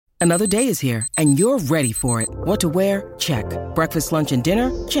Another day is here, and you're ready for it. What to wear? Check. Breakfast, lunch, and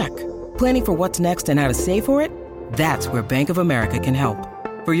dinner? Check. Planning for what's next and how to save for it? That's where Bank of America can help.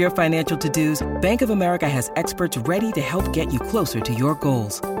 For your financial to-dos, Bank of America has experts ready to help get you closer to your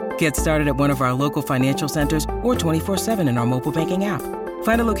goals. Get started at one of our local financial centers or 24/7 in our mobile banking app.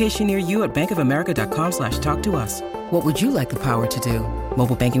 Find a location near you at bankofamerica.com/talktous. What would you like the power to do?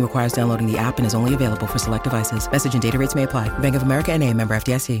 Mobile banking requires downloading the app and is only available for select devices. Message and data rates may apply. Bank of America N.A., member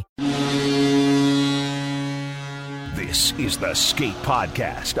FDIC. This is the Skate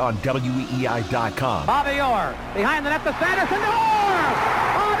Podcast on WEEI.com. Bobby Orr behind the net to Sanderson. Orr!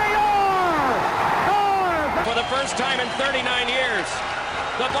 Bobby Orr! Orr! For the first time in 39 years,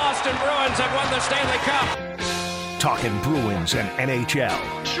 the Boston Bruins have won the Stanley Cup. Talking Bruins and NHL.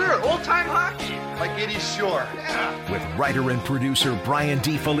 Sure, old-time hockey, like Eddie Shore. Yeah. With writer and producer Brian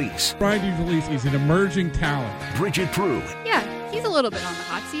D. Felice. Brian D. Felice is an emerging talent. Bridget Prue. Yeah, he's a little bit on the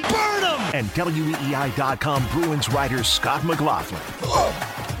hot seat. Burn him! And WEEI.com Bruins writer Scott McLaughlin. Oh,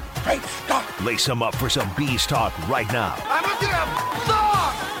 hey, stop! Lace him up for some Bees talk right now. I'm a damn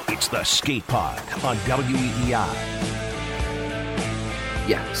dog! It's the Skate Pod on WEEI.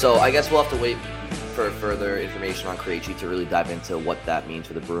 Yeah, so I guess we'll have to wait for further information on Krejci to really dive into what that means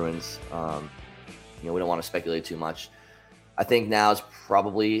for the Bruins. We don't want to speculate too much. I think now is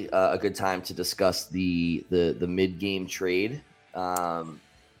probably a good time to discuss the mid-game trade,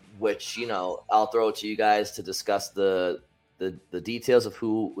 which, I'll throw it to you guys to discuss the details of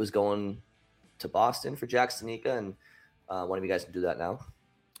who was going to Boston for Jack Studnicka, and one of you guys can do that now.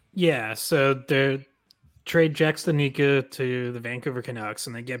 Yeah, so they trade Jack Studnicka to the Vancouver Canucks,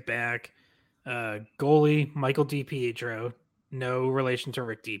 and they get back goalie Michael DiPietro, no relation to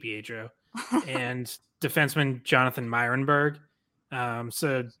Rick DiPietro, and defenseman Jonathan Myrenberg.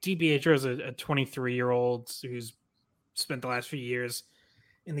 So DiPietro is a 23-year-old who's spent the last few years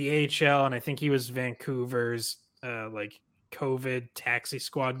in the AHL, and I think he was Vancouver's COVID taxi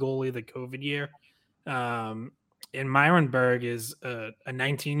squad goalie the COVID year. And Myrenberg is a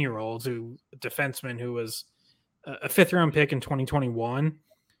 19-year-old defenseman who was a fifth-round pick in 2021.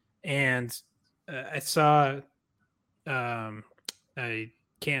 And I saw, I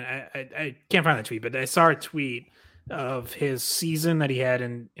can't find the tweet, but I saw a tweet of his season that he had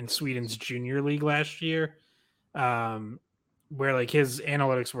in Sweden's junior league last year, where his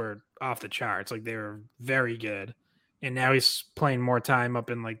analytics were off the charts. They were very good. And now he's playing more time up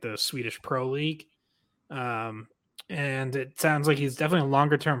in the Swedish Pro League. And it sounds like he's definitely a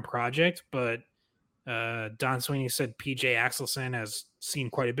longer term project, but Don Sweeney said PJ Axelson has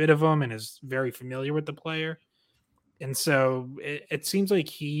seen quite a bit of him and is very familiar with the player. And so it seems like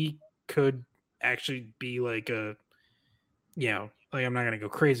he could actually be I'm not going to go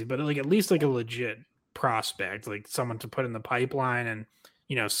crazy, but at least a legit prospect, someone to put in the pipeline and,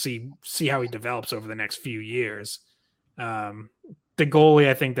 see how he develops over the next few years. The goalie,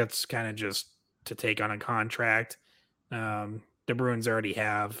 I think that's kind of just to take on a contract. The Bruins already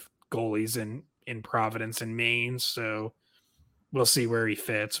have goalies in Providence and Maine, so we'll see where he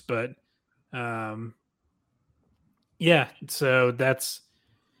fits. But so that's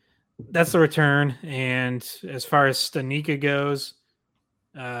the return. And as far as Studnicka goes,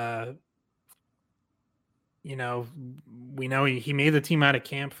 we know he made the team out of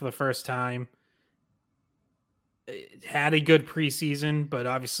camp for the first time. It had a good preseason, but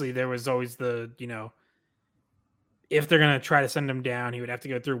obviously there was always if they're going to try to send him down, he would have to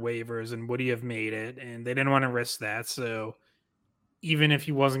go through waivers, and would he have made it? And they didn't want to risk that. So even if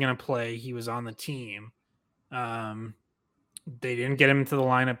he wasn't going to play, he was on the team. They didn't get him into the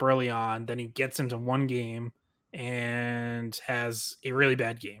lineup early on. Then he gets into one game and has a really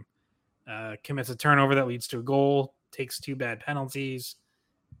bad game. Commits a turnover that leads to a goal, takes 2 bad penalties,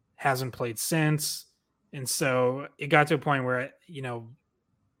 hasn't played since. And so it got to a point where,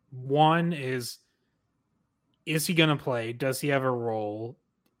 one is he going to play? Does he have a role?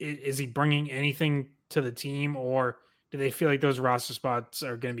 Is he bringing anything to the team, or do they feel like those roster spots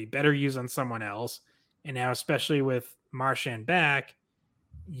are going to be better used on someone else? And now, especially with Marchand back,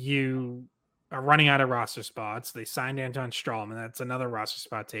 you are running out of roster spots. They signed Anton Strahlman. That's another roster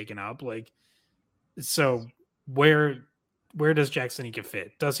spot taken up. So where does Jack Studnicka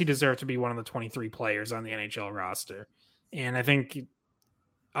fit? Does he deserve to be one of the 23 players on the NHL roster? And I think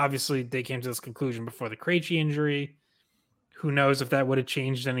obviously they came to this conclusion before the Krejci injury. Who knows if that would have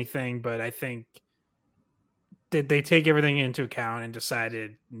changed anything, but I think did they take everything into account and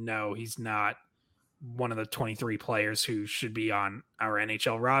decided, no, he's not one of the 23 players who should be on our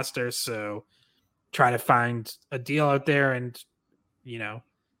NHL roster. So try to find a deal out there. And,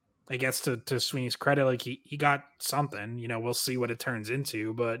 I guess to Sweeney's credit, like he got something. We'll see what it turns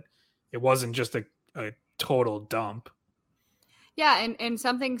into, but it wasn't just a total dump. Yeah, and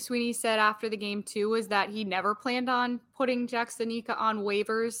something Sweeney said after the game too was that he never planned on putting Jack Studnicka on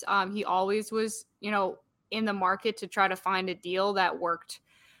waivers. He always was, in the market to try to find a deal that worked.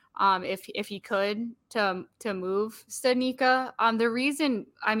 If he could to move Studnicka. The reason,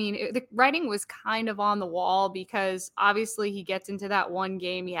 the writing was kind of on the wall because obviously he gets into that one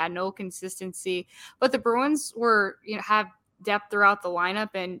game, he had no consistency, but the Bruins were, have depth throughout the lineup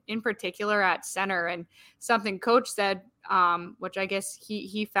and in particular at center. And something coach said, which I guess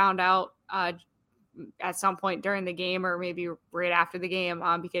he found out at some point during the game or maybe right after the game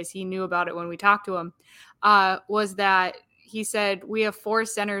because he knew about it when we talked to him, was that he said, we have 4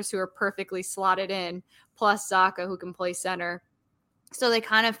 centers who are perfectly slotted in, plus Zacha who can play center. So they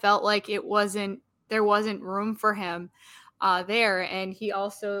kind of felt like there wasn't room for him there. And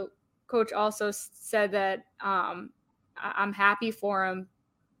coach also said that I'm happy for him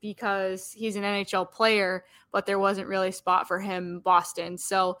because he's an NHL player, but there wasn't really a spot for him in Boston.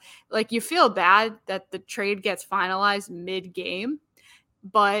 So like you feel bad that the trade gets finalized mid-game,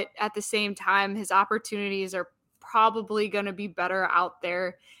 but at the same time, his opportunities are probably going to be better out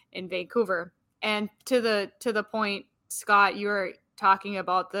there in Vancouver. And to the point, Scott, you were talking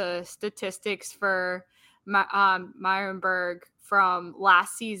about the statistics for Meyerberg from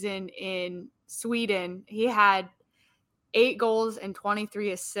last season in Sweden. He had 8 goals and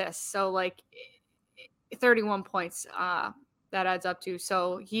 23 assists. So like 31 points that adds up to.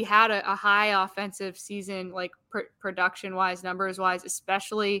 So he had a high offensive season, like production wise, numbers wise,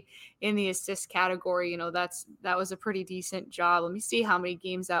 especially in the assist category. That was a pretty decent job. Let me see how many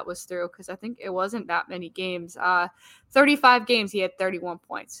games that was through, because I think it wasn't that many games. 35 games, he had 31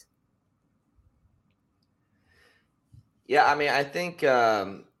 points. Yeah,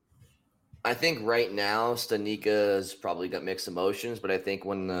 I think right now Studnicka's probably got mixed emotions, but I think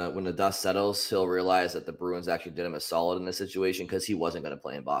when the dust settles, he'll realize that the Bruins actually did him a solid in this situation because he wasn't going to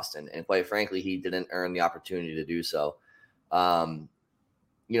play in Boston, and quite frankly, he didn't earn the opportunity to do so. I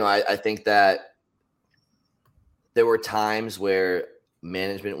think that there were times where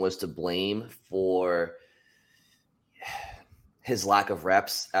management was to blame for his lack of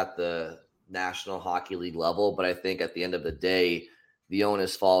reps at the National Hockey League level, but I think at the end of the day, the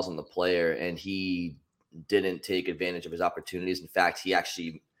onus falls on the player, and he didn't take advantage of his opportunities. In fact, he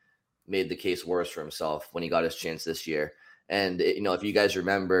actually made the case worse for himself when he got his chance this year. And, if you guys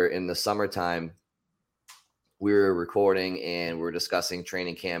remember in the summertime, we were recording and we were discussing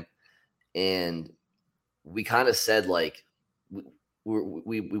training camp, and we kind of said, like,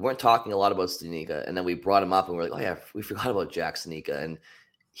 we weren't talking a lot about Studnicka, and then we brought him up and we're like, oh yeah, we forgot about Jack Studnicka. And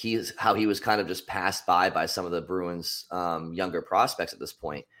he was kind of just passed by some of the Bruins younger prospects at this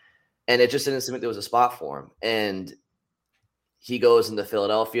point. And it just didn't seem like there was a spot for him. And he goes into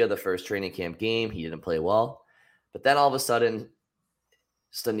Philadelphia, the first training camp game. He didn't play well. But then all of a sudden,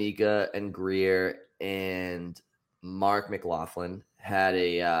 Studnicka and Greer and Mark McLaughlin had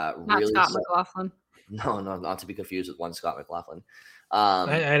a really... Not Scott McLaughlin. No, not to be confused with one Scott McLaughlin. I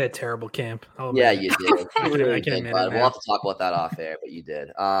had a terrible camp. Yeah, you did. I can admit it. We'll have to talk about that off air, but you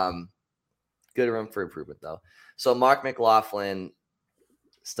did. Good room for improvement, though. So Mark McLaughlin,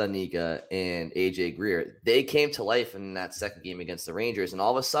 Studnicka, and AJ Greer, they came to life in that second game against the Rangers, and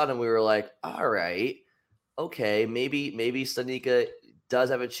all of a sudden we were like, all right, okay, maybe Studnicka does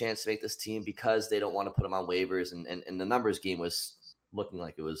have a chance to make this team because they don't want to put him on waivers, and the numbers game was looking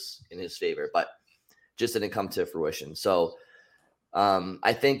like it was in his favor, but just didn't come to fruition. So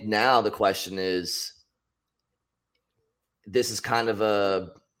I think now the question is, this is kind of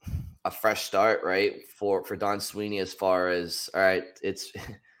a fresh start, right? For Don Sweeney, as far as, all right, it's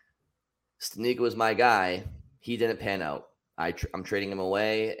Studnicka was my guy. He didn't pan out. I'm trading him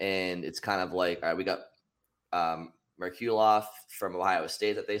away. And it's kind of like, all right, we got Merkulov from Ohio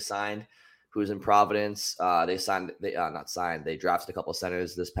State that they signed, who's in Providence. They drafted a couple of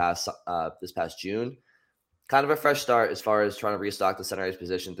centers this past June. Kind of a fresh start as far as trying to restock the center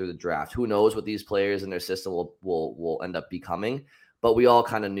position through the draft. Who knows what these players in their system will end up becoming, but we all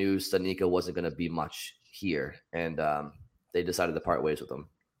kind of knew Studnicka wasn't going to be much here, and they decided to part ways with him.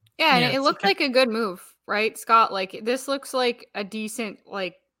 Yeah, and it looked like a good move, right, Scott? Like, this looks like a decent,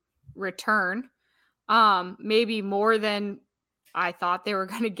 like, return. Maybe more than I thought they were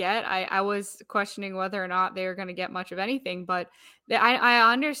going to get. I was questioning whether or not they were going to get much of anything, but I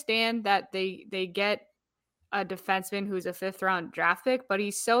understand that they get a defenseman who's a 5th round draft pick, but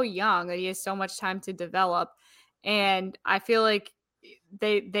he's so young that he has so much time to develop. And I feel like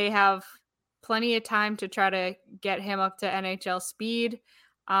they have plenty of time to try to get him up to NHL speed.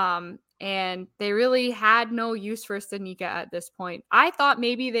 And they really had no use for Studnicka at this point. I thought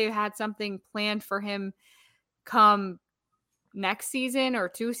maybe they had something planned for him come next season or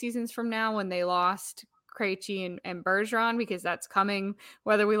 2 seasons from now when they lost Krejci and Bergeron, because that's coming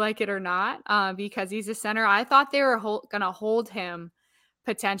whether we like it or not, because he's a center. I thought they were going to hold him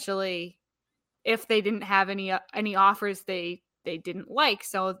potentially if they didn't have any offers they didn't like.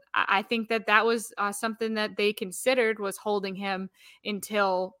 So I think that was something that they considered, was holding him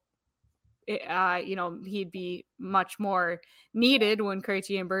until he'd be much more needed when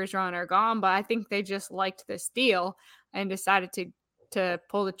Krejci and Bergeron are gone. But I think they just liked this deal and decided to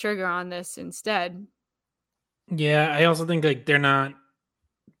pull the trigger on this instead. Yeah, I also think like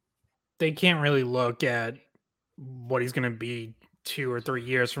they can't really look at what he's going to be 2 or 3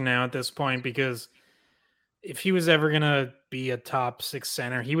 years from now at this point, because if he was ever going to be a top 6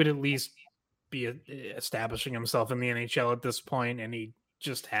 center, he would at least be establishing himself in the NHL at this point, and he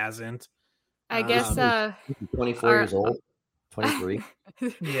just hasn't. I guess 24 years old, 23.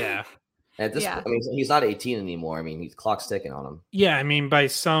 Yeah. At this point, I mean, he's not 18 anymore. I mean, he's clock's ticking on him. Yeah, I mean, by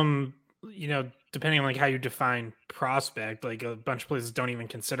some, depending on like how you define prospect, like a bunch of places don't even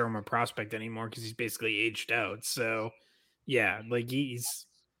consider him a prospect anymore because he's basically aged out. So, yeah, like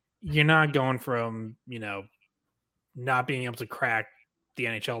you're not going from, not being able to crack the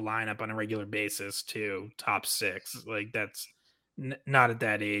NHL lineup on a regular basis to top 6. Like that's not at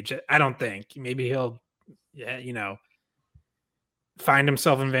that age. I don't think. Maybe he'll, find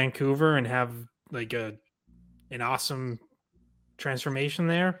himself in Vancouver and have like an awesome transformation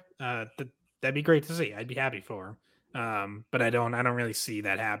there. That'd be great to see. I'd be happy for him. But I don't really see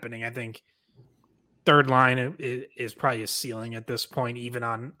that happening. I think third line is probably a ceiling at this point, even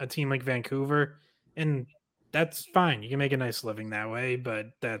on a team like Vancouver. And that's fine. You can make a nice living that way, but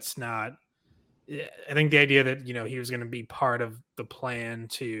that's not. I think the idea that, he was going to be part of the plan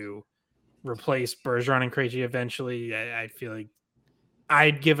to replace Bergeron and Krejci eventually, I feel like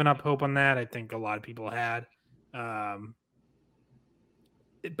I'd given up hope on that. I think a lot of people had. By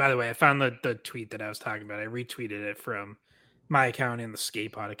the way, I found the tweet that I was talking about. I retweeted it from my account and the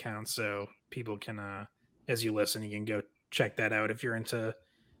Skatepod account, so people can, as you listen, you can go check that out if you're into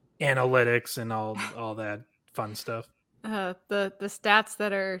analytics and all that fun stuff. The stats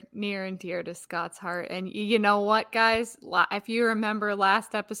that are near and dear to Scott's heart. And you know what, guys? If you remember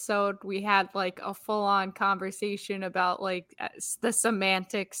last episode, we had like a full-on conversation about like the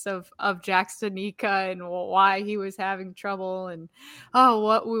semantics of Jack Studnicka and why he was having trouble, and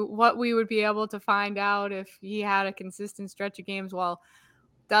what we would be able to find out if he had a consistent stretch of games. Well,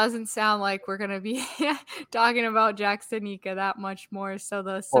 doesn't sound like we're going to be talking about Jack Studnicka that much more. So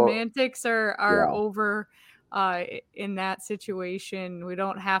the semantics are over in that situation. We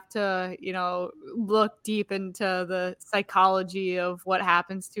don't have to, look deep into the psychology of what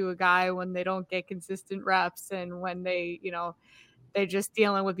happens to a guy when they don't get consistent reps and when they, they're just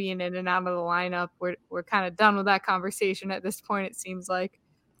dealing with being in and out of the lineup. We're kind of done with that conversation at this point, it seems like.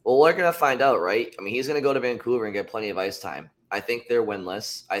 Well, we're going to find out, right? I mean, he's going to go to Vancouver and get plenty of ice time. I think they're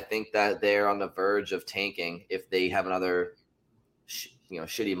winless. I think that they're on the verge of tanking if they have another,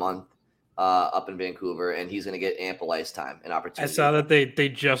 shitty month up in Vancouver, and he's going to get ample ice time and opportunity. I saw that they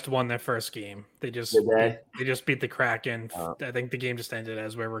just won their first game. They just beat the Kraken. I think the game just ended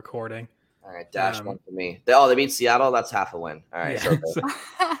as we're recording. All right, one for me. They beat Seattle. That's half a win. All right.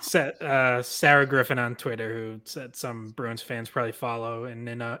 Yeah. Sarah Griffin on Twitter, who said some Bruins fans probably follow and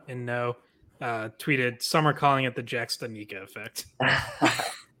know, tweeted, "Some are calling it the Jack Studnicka effect."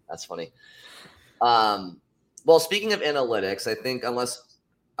 That's funny. Well, speaking of analytics, I think unless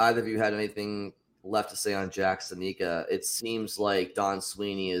either of you had anything left to say on Jack Studnicka, it seems like Don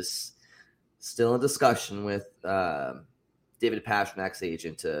Sweeney is still in discussion with David Pastrnak's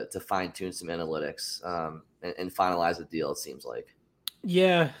agent to fine-tune some analytics and finalize the deal, it seems like.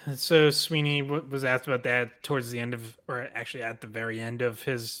 Yeah, so Sweeney was asked about that towards the end of, or actually at the very end of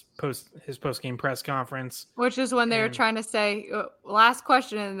his post-game press conference. Which is when they were trying to say, last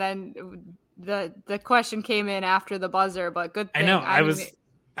question, and then the question came in after the buzzer, but good thing. I know,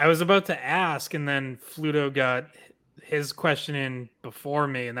 I was about to ask, and then Fluto got his question in before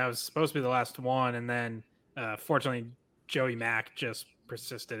me, and that was supposed to be the last one. And then, fortunately, Joey Mack just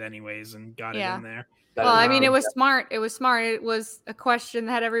persisted anyways and got it in there. Well, I mean, it was smart. It was smart. It was a question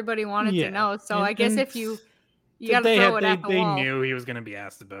that everybody wanted to know. So I guess if you got to throw it at the wall. They knew he was going to be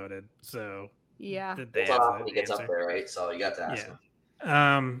asked about it. So yeah, he gets up there, right? So you got to ask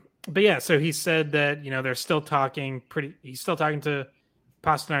him. But yeah, so he said that they're still talking. He's still talking to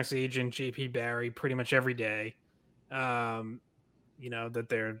Pastrnak's agent, JP Barry, pretty much every day. That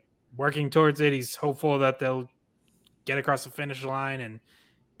they're working towards it. He's hopeful that they'll get across the finish line and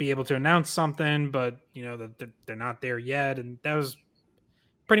be able to announce something, but that they're not there yet. And that was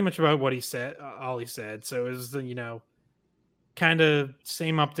pretty much about what he said, all he said. So it was the, kind of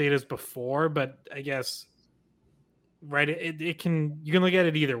same update as before, but I guess, right. You can look at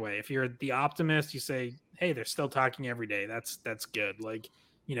it either way. If you're the optimist, you say, hey, they're still talking every day. That's good. Like,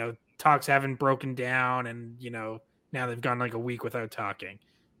 talks haven't broken down and, now they've gone like a week without talking.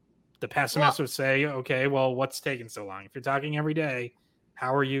 The pessimist would say, okay, well, what's taking so long? If you're talking every day,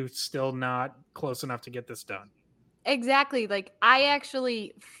 how are you still not close enough to get this done? Exactly. Like, I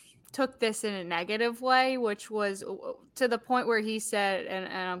actually took this in a negative way, which was to the point where he said,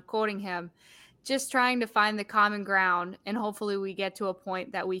 and I'm quoting him, just trying to find the common ground, and hopefully we get to a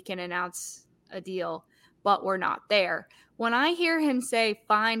point that we can announce a deal, but we're not there. When I hear him say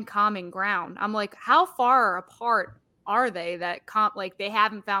find common ground, I'm like, how far apart are they that they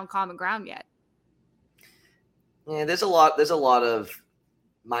haven't found common ground yet? Yeah, there's a lot of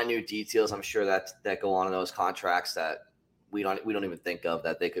minute details, I'm sure, that go on in those contracts that we don't even think of,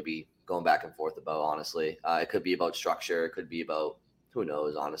 that they could be going back and forth about, honestly. It could be about structure, it could be about who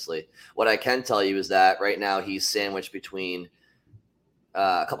knows, honestly. What I can tell you is that right now he's sandwiched between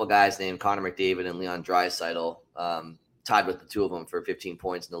a couple guys named Connor McDavid and Leon Draisaitl, tied with the two of them for 15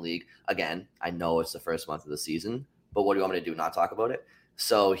 points in the league. Again, I know it's the first month of the season, but what do you want me to do? Not talk about it?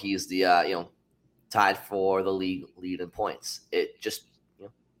 So he's the, tied for the league lead in points. It just,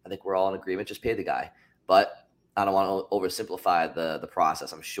 I think we're all in agreement, just pay the guy. But I don't want to oversimplify the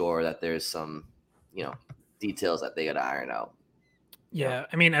process. I'm sure that there's some, details that they got to iron out. Yeah,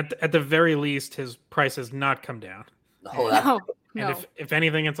 I mean, at the very least, his price has not come down. No. And if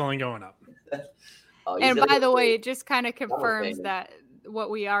anything, it's only going up. And by the way, it just kind of confirms that what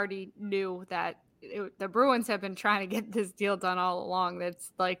we already knew, that the Bruins have been trying to get this deal done all along.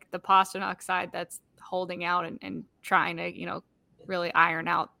 That's like the Pastrnak side that's holding out and trying to, really iron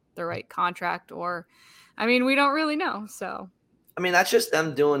out the right contract. Or, I mean, we don't really know. So, I mean, that's just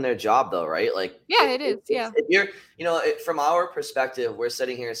them doing their job, though, right? Like, yeah, it is. Yeah. If you're, from our perspective, we're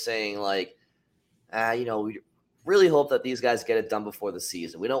sitting here saying like, we really hope that these guys get it done before the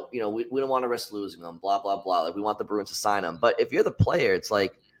season. We don't, we don't want to risk losing them, blah, blah, blah. Like, we want the Bruins to sign them. But if you're the player, it's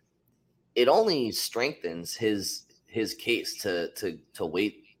like, it only strengthens his case to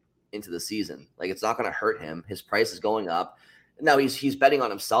wait into the season. Like, it's not going to hurt him. His price is going up. Now he's betting on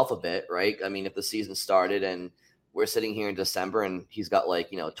himself a bit, right? I mean, if the season started and we're sitting here in December and he's got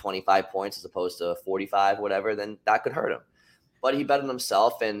 25 points as opposed to 45, whatever, then that could hurt him. But he bet on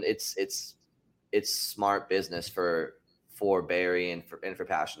himself, and it's smart business for Barry and for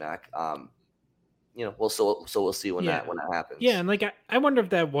Pastrnak. We'll see when that happens. Yeah, and I wonder if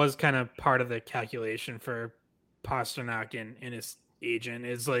that was kind of part of the calculation for Pastrnak and his agent,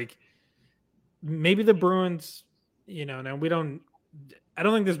 is like maybe the Bruins, now I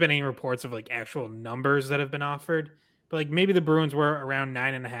don't think there's been any reports of actual numbers that have been offered, but maybe the Bruins were around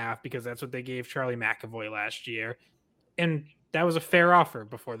 9.5 because that's what they gave Charlie McAvoy last year. And that was a fair offer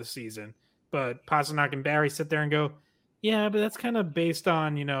before the season. But Pastrnak and Barry sit there and go, yeah, but that's kind of based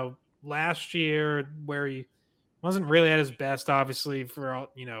on, last year where he wasn't really at his best, obviously for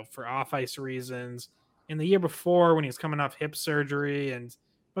off ice reasons. And the year before when he was coming off hip surgery and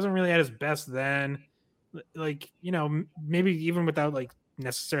wasn't really at his best then. Maybe even without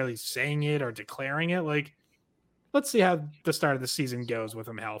necessarily saying it or declaring it, let's see how the start of the season goes with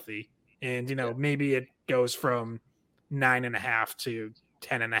him healthy. And, maybe it goes from 9.5 to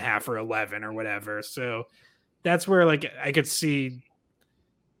 10.5 or 11 or whatever. So that's where I could see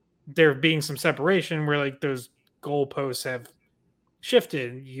there being some separation where those goalposts have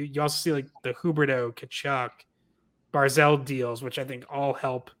shifted. You also see the Huberdeau, Tkachuk, Barzal deals, which I think all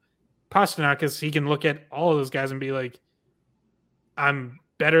help Pastrnak, because he can look at all of those guys and be like, I'm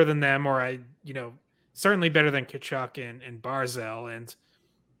better than them, or certainly better than Tkachuk and Barzal. And,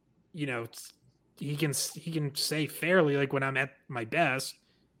 he can say fairly, when I'm at my best,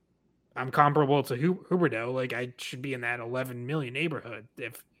 I'm comparable to Huberdeau. I should be in that 11 million neighborhood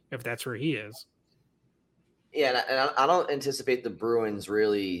if that's where he is. Yeah, and I don't anticipate the Bruins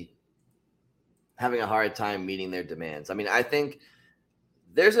really having a hard time meeting their demands. I mean, I think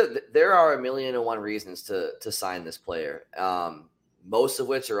there are 1,000,001 reasons to sign this player. Most of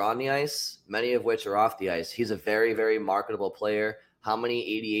which are on the ice, many of which are off the ice. He's a very, very marketable player. How many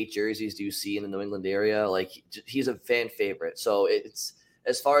 88 jerseys do you see in the New England area? He's a fan favorite. So it's,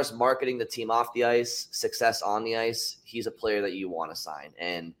 as far as marketing the team off the ice, success on the ice, he's a player that you want to sign.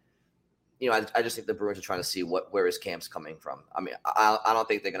 And, I just think the Bruins are trying to see where his camp's coming from. I mean, I don't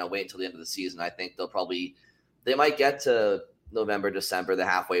think they're going to wait until the end of the season. I think they might get to November, December, the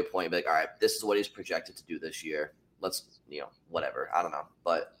halfway point, be like, all right, this is what he's projected to do this year. let's whatever. I don't know,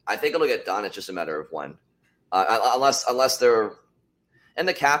 but I think it'll get done. It's just a matter of when, unless they're. And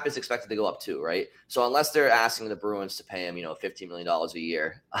the cap is expected to go up too, right? So unless they're asking the Bruins to pay him, $15 million a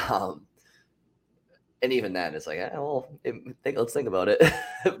year, and even then, it's like, let's think about it.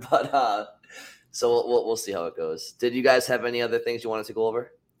 But so we'll see how it goes. Did you guys have any other things you wanted to go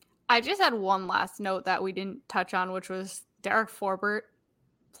over? I just had one last note that we didn't touch on, which was Derek Forbort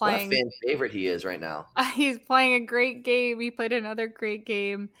playing. What a fan favorite he is right now. He's playing a great game. He played another great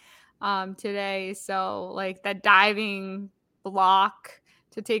game today. So like that diving block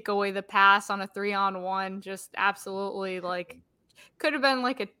to take away the pass on a 3-on-1, just absolutely could have been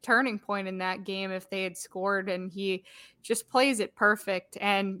like a turning point in that game if they had scored, and he just plays it perfect.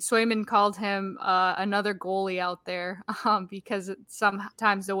 And Swayman called him another goalie out there because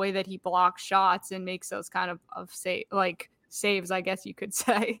sometimes the way that he blocks shots and makes those kind of saves, I guess you could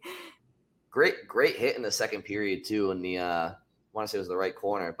say. Great hit in the second period too, in the I want to say it was the right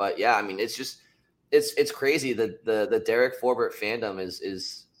corner. But yeah, I mean, it's just it's crazy that the Derek Forbort fandom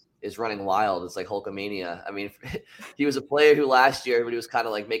is running wild. It's like Hulkamania. I mean, he was a player who last year everybody was kind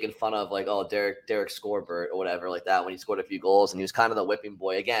of like making fun of, like, oh, Derek Scorbert or whatever like that, when he scored a few goals, and he was kind of the whipping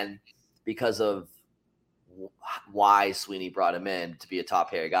boy again because of why Sweeney brought him in to be a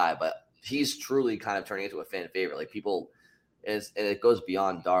top pair guy. But he's truly kind of turning into a fan favorite. Like, people and it goes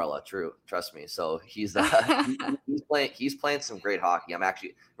beyond Darla. Trust me. So he's playing some great hockey. I'm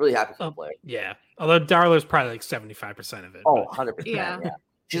actually really happy for the player. Yeah. Although Darla's probably like 75% of it. Oh, 100%. Yeah.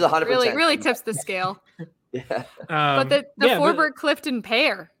 She's 100%. Really tips the scale. Yeah. But the Forbort Clifton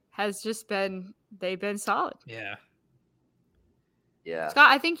pair has just they've been solid. Yeah. Yeah.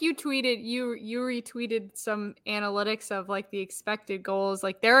 Scott, I think you retweeted some analytics of like the expected goals.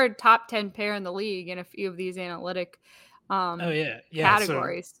 Like, they're a top 10 pair in the league in a few of these analytic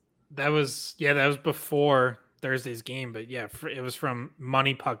categories. So that was before Thursday's game, but yeah, it was from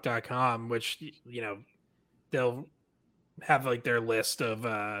moneypuck.com, which, they'll have like their list of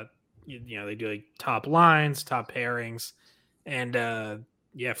they do like top lines, top pairings, and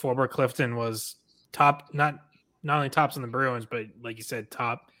Forbort Clifton was top, not only tops in the Bruins, but like you said,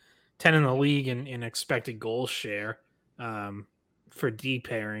 top 10 in the league in expected goal share for D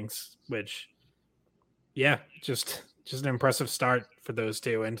pairings, which just an impressive start for those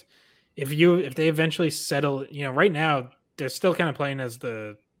two. And if they eventually settle, right now they're still kind of playing as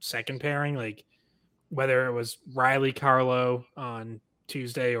the second pairing, like whether it was Riley Carlo on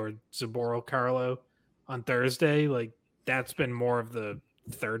Tuesday or Zaboro Carlo on Thursday, like that's been more of the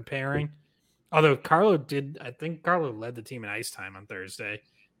third pairing. Although I think Carlo led the team in ice time on Thursday,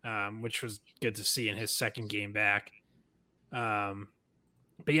 which was good to see in his second game back.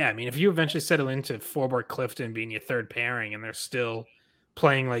 But yeah, I mean, if you eventually settle into Forbort Clifton being your third pairing and they're still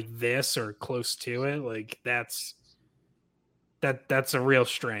playing like this or close to it, like that's a real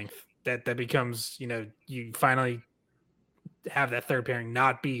strength. That becomes, you finally have that third pairing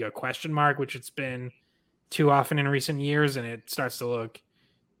not be a question mark, which it's been too often in recent years, and it starts to look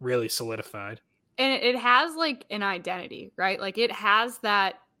really solidified. And it has like an identity, right? Like, it has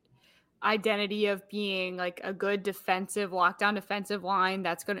that identity of being like a good lockdown defensive line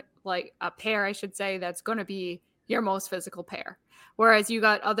that's going to, like, a pair, I should say, that's going to be your most physical pair. Whereas you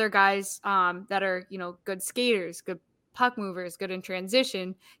got other guys that are, good skaters, good puck movers, good in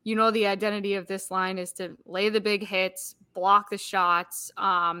transition. The identity of this line is to lay the big hits, block the shots,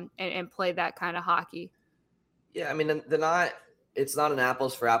 and play that kind of hockey. Yeah, I mean, it's not an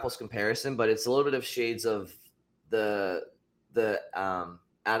apples for apples comparison, but it's a little bit of shades of the Adam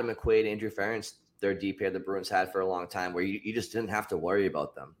McQuaid, Andrew Ference, their D pair the Bruins had for a long time, where you just didn't have to worry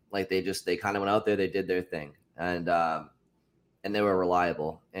about them. Like, they kind of went out there, they did their thing, and they were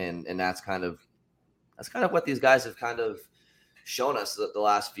reliable, and that's kind of what these guys have kind of shown us the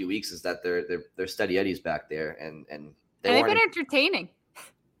last few weeks, is that they're steady eddies back there, and they've been entertaining.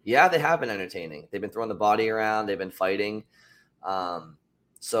 Yeah, they have been entertaining. They've been throwing the body around. They've been fighting.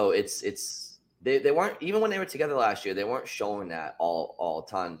 So they weren't, even when they were together last year, they weren't showing that all a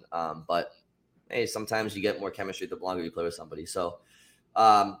ton. But hey, sometimes you get more chemistry the longer you play with somebody. So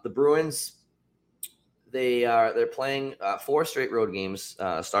the Bruins, they're playing 4 straight road games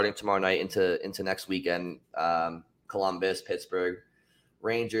starting tomorrow night into next weekend. Columbus, Pittsburgh,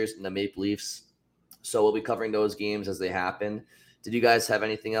 Rangers, and the Maple Leafs. So we'll be covering those games as they happen. Did you guys have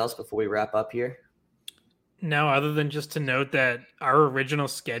anything else before we wrap up here? No, other than just to note that our original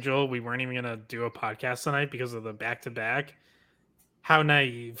schedule, we weren't even going to do a podcast tonight because of the back-to-back. How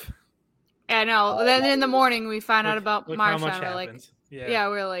naive. I know. Then in the morning, we found out about Marchand. We're like,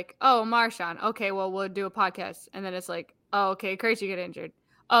 we're like, oh, Marchand. Okay, well, we'll do a podcast. And then it's like, oh, okay, Krejci get injured.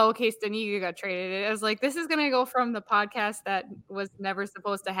 Oh, okay, Studnicka got traded. I was like, this is gonna go from the podcast that was never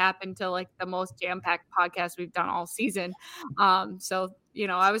supposed to happen to like the most jam-packed podcast we've done all season. So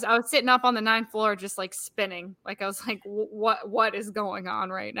I was sitting up on the 9th floor just like spinning. Like I was like, what is going on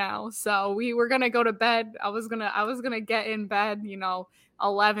right now? So we were gonna go to bed. I was gonna get in bed,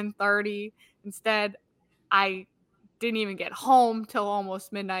 11:30. Instead, I didn't even get home till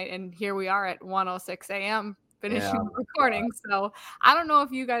almost midnight, and here we are at 1:06 a.m. finishing recording. So I don't know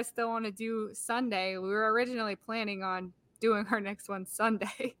if you guys still want to do Sunday. We were originally planning on doing our next one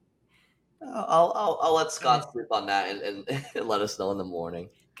Sunday. I'll let Scott sleep on that and let us know in the morning.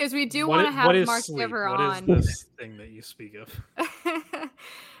 Because we do want to have Mark Giver on. What is this thing that you speak of?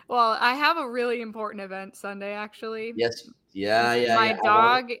 Well, I have a really important event Sunday, actually. Yes. Yeah. My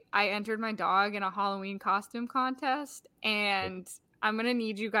dog, I entered my dog in a Halloween costume contest, and I'm going to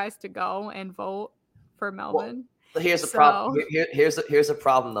need you guys to go and vote for Melvin. Well, here's the problem. Here's a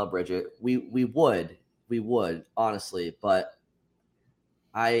problem though, Bridget. We would honestly, but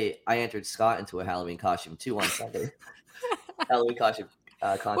I entered Scott into a Halloween costume too on Sunday. Halloween costume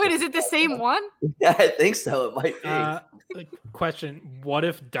contest. Wait, is it the same one? Yeah, I think so. It might be. Question: what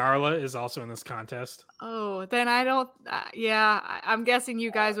if Darla is also in this contest? Oh, then I don't. I'm guessing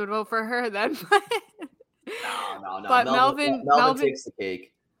you guys would vote for her then. No. But Melvin takes the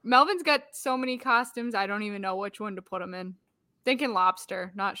cake. Melvin's got so many costumes, I don't even know which one to put him in. Thinking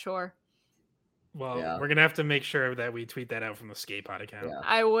lobster, not sure. Well, we're gonna have to make sure that we tweet that out from the Skate Pod account. Yeah.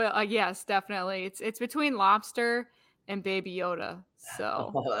 I will. Yes, definitely. It's between lobster and Baby Yoda.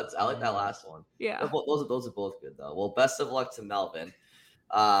 So I like that last one. Yeah, those are both good though. Well, best of luck to Melvin.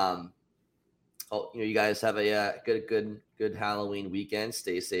 You guys have a good Halloween weekend.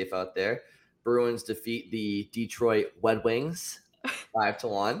 Stay safe out there. Bruins defeat the Detroit Red Wings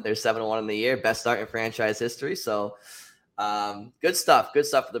 5-1. They're 7-1 in the year. Best start in franchise history. So good stuff. Good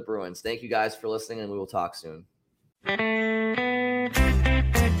stuff for the Bruins. Thank you guys for listening, and we will talk soon.